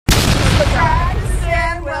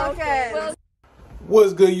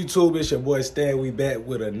What's good, YouTube? It's your boy Stan. We back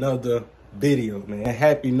with another video, man.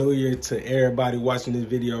 Happy New Year to everybody watching this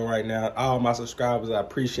video right now. All my subscribers, I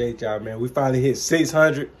appreciate y'all, man. We finally hit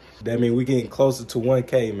 600. That means we getting closer to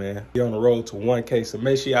 1K, man. We're on the road to 1K. So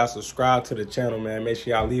make sure y'all subscribe to the channel, man. Make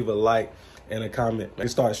sure y'all leave a like and a comment. We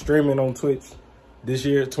start streaming on Twitch. This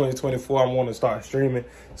year, 2024, I'm want to start streaming.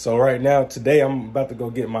 So right now, today, I'm about to go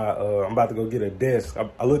get my, a desk.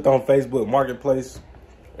 I looked on Facebook Marketplace,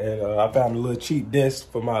 and I found a little cheap desk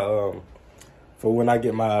for my, for when I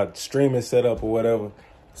get my streaming set up or whatever.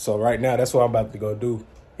 So right now, that's what I'm about to go do.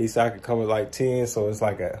 He said I could come at like 10, so it's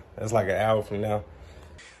like an hour from now.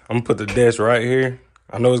 I'm gonna put the desk right here.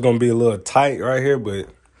 I know it's gonna be a little tight right here, but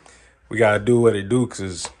we gotta do what it do,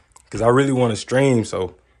 cause I really want to stream.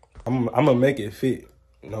 So I'm gonna make it fit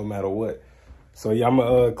no matter what. So yeah, I'm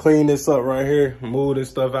gonna clean this up right here, move this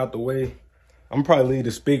stuff out the way. I'm probably leave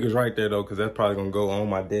the speakers right there though, cause that's probably gonna go on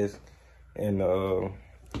my desk. And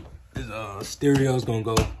this stereo's gonna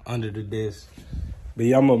go under the desk. But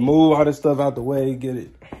yeah, I'm gonna move all this stuff out the way, get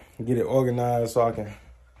it organized so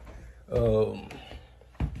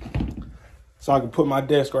I can put my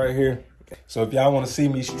desk right here. So if y'all wanna see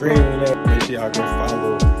me streaming that, make sure y'all go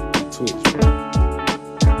follow Twitch.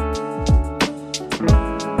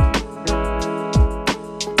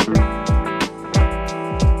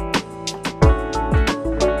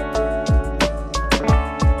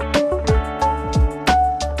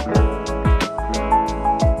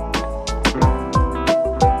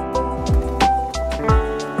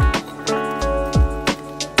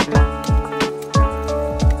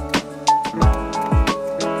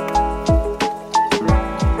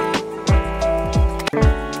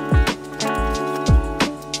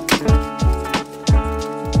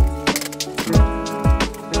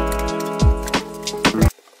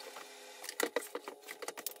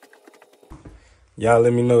 Y'all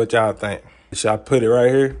let me know what y'all think. Should I put it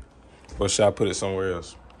right here or should I put it somewhere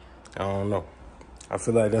else? I don't know. I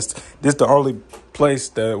feel like this the only place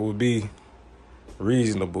that would be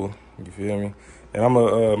reasonable. You feel me? And I'm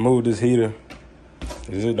gonna move this heater,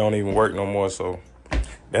 cause it don't even work no more. So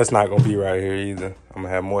that's not gonna be right here either. I'm gonna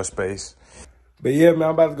have more space. But yeah, man,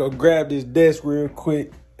 I'm about to go grab this desk real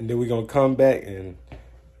quick, and then we're gonna come back and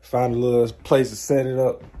find a little place to set it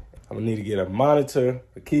up. I'm gonna need to get a monitor,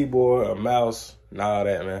 a keyboard, a mouse, and all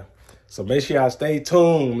that, man. So make sure y'all stay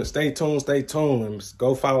tuned, and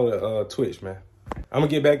go follow the Twitch, man. I'm gonna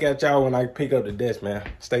get back at y'all when I pick up the desk, man.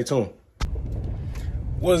 Stay tuned.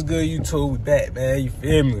 What's good, YouTube? We back, man. You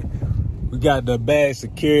feel me? We got the bag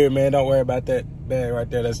secured, man. Don't worry about that bag right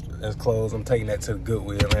there. That's clothes. I'm taking that to the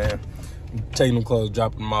Goodwill, man. I'm taking them clothes,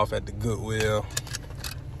 dropping them off at the Goodwill.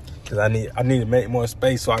 Cause I need to make more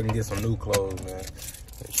space so I can get some new clothes, man.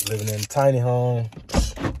 Living in a tiny home,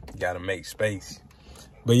 gotta make space.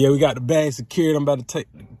 But yeah, we got the bag secured. I'm about to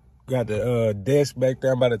got the desk back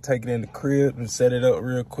there. I'm about to take it in the crib and set it up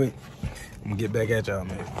real quick. I'm gonna get back at y'all,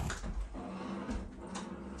 man.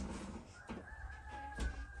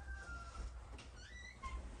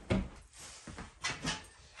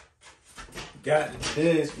 Got the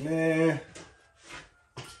desk, man.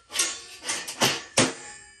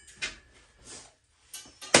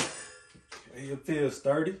 It feels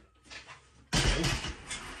sturdy.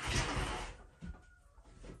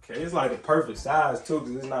 Okay, it's like the perfect size too,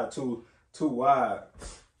 because it's not too wide.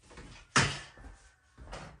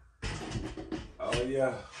 Oh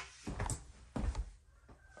yeah.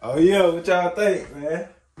 Oh yeah, what y'all think, man?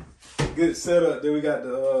 Good setup. Then we got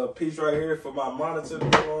the piece right here for my monitor to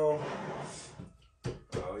go on.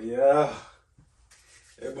 Oh yeah.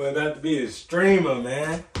 That boy about to be a streamer,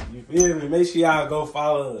 man. You feel me? Make sure y'all go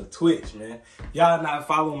follow the Twitch, man. Y'all not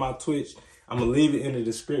following my Twitch, I'm gonna leave it in the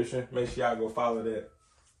description. Make sure y'all go follow that.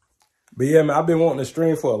 But yeah, man, I've been wanting to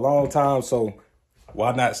stream for a long time, so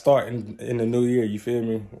why not start in the new year? You feel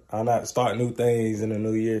me? Why not start new things in the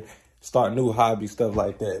new year? Start new hobby stuff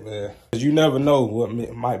like that, man. Cause you never know what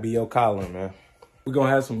might be your calling, man. We're gonna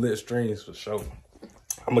have some lit streams for sure.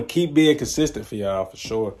 I'm gonna keep being consistent for y'all for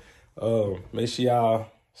sure. Make sure y'all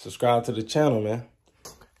subscribe to the channel, man.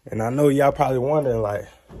 And I know y'all probably wondering, like,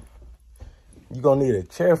 you gonna need a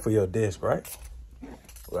chair for your desk, right?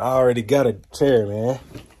 Well, I already got a chair, man.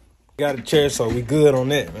 Got a chair, so we good on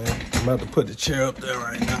that, man. I'm about to put the chair up there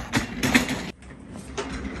right now.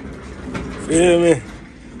 Feel me?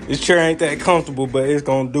 This chair ain't that comfortable, but it's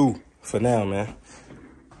gonna do for now, man.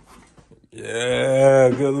 Yeah,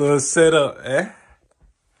 good little setup, eh?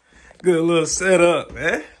 Good little setup,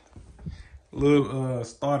 eh? Little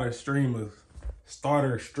starter streamer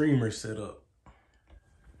setup.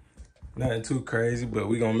 Nothing too crazy, but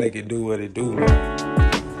we gonna make it do what it do, man.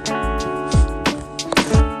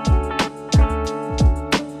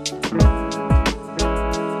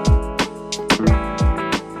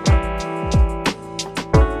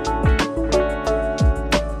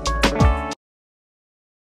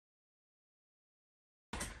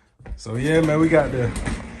 So yeah, man, we got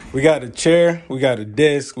the chair, we got the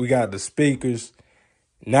desk, we got the speakers.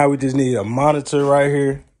 Now we just need a monitor right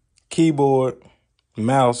here, keyboard,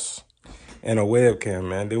 mouse, and a webcam,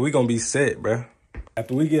 man. Then we gonna be set, bro.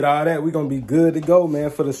 After we get all that, we gonna be good to go, man,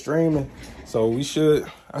 for the streaming. So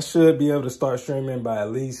I should be able to start streaming by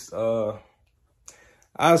at least,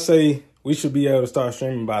 I'd say we should be able to start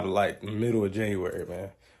streaming by the middle of January, man,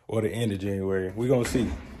 or the end of January. We gonna see.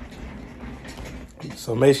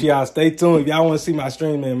 So make sure y'all stay tuned. If y'all want to see my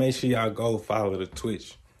stream, man, make sure y'all go follow the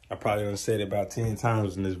Twitch. I probably done said it about 10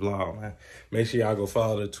 times in this vlog, man. Make sure y'all go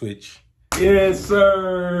follow the Twitch. Yes,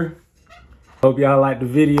 sir. Hope y'all liked the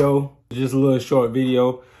video. Just a little short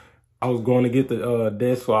video. I was going to get the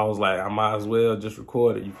desk, so I was like, I might as well just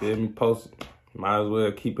record it. You feel me? Post it. Might as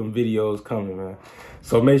well keep them videos coming, man.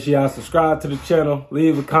 So make sure y'all subscribe to the channel.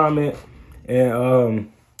 Leave a comment.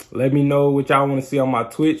 And let me know what y'all want to see on my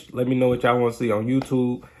Twitch. Let me know what y'all want to see on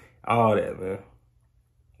YouTube. All that, man.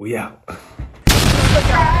 We out.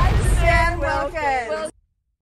 Wilkins.